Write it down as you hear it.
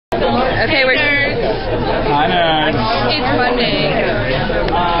Okay, we're... Hi, nerds. It's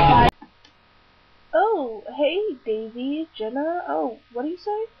Monday. Oh, hey, Daisy, Jenna. Oh, what do you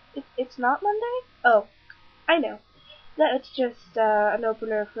say? It's not Monday? Oh, I know. That's just an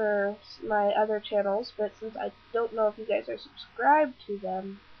opener for my other channels, but since I don't know if you guys are subscribed to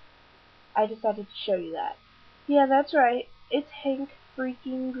them, I decided to show you that. Yeah, that's right. It's Hank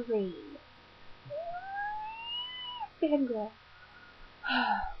freaking Green. Fangirl.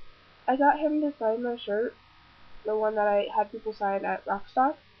 I got him to sign my shirt, the one that I had people sign at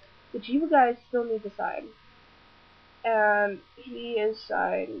Rockstock, which you guys still need to sign. And he is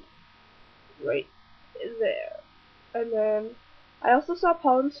signed right there. And then I also saw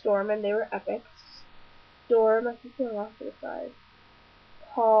Paul and Storm, and they were epic. Storm, I think they're off to the side.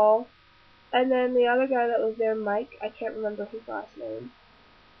 Paul, and then the other guy that was there, Mike. I can't remember his last name.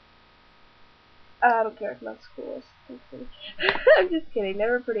 I don't care, it's not cool. I'm just kidding. They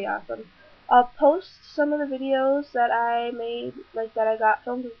were pretty awesome. I'll post some of the videos that I made, like that I got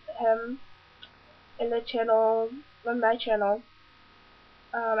filmed with him, in the channel, on my channel.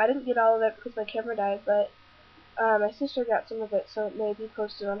 I didn't get all of it because my camera died, but my sister got some of it, so it may be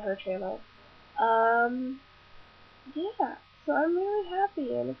posted on her channel. Yeah, so I'm really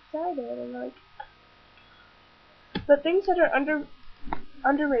happy and excited and like. But things that are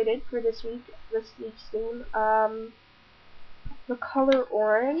underrated for this week's theme, the color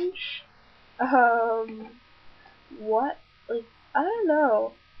orange, what, like, I don't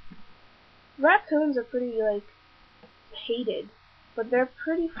know. Raccoons are pretty, like, hated, but they're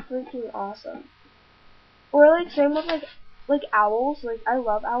pretty freaking awesome. Or, like, same with, like owls. Like, I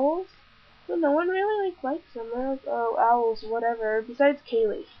love owls, but no one really, like, likes them. They're like, oh, owls, whatever, besides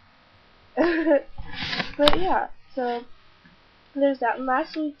Kaylee. But, yeah, so, there's that. And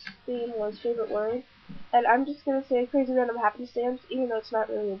last week's theme was favorite word, and I'm just gonna say crazy random happenstance, even though it's not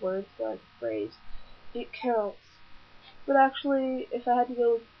really a word, it's like a phrase. It counts. But actually, if I had to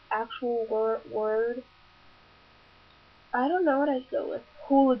go with actual word, I don't know what I'd go with.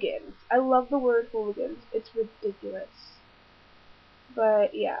 Hooligans. I love the word hooligans. It's ridiculous.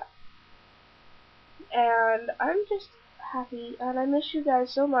 But yeah. And I'm just happy, and I miss you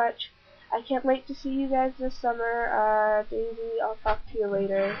guys so much. I can't wait to see you guys this summer. Daisy, I'll talk to you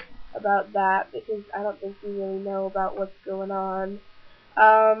later about that, because I don't think you really know about what's going on.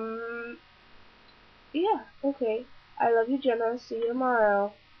 Yeah, okay. I love you, Jenna. See you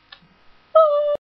tomorrow.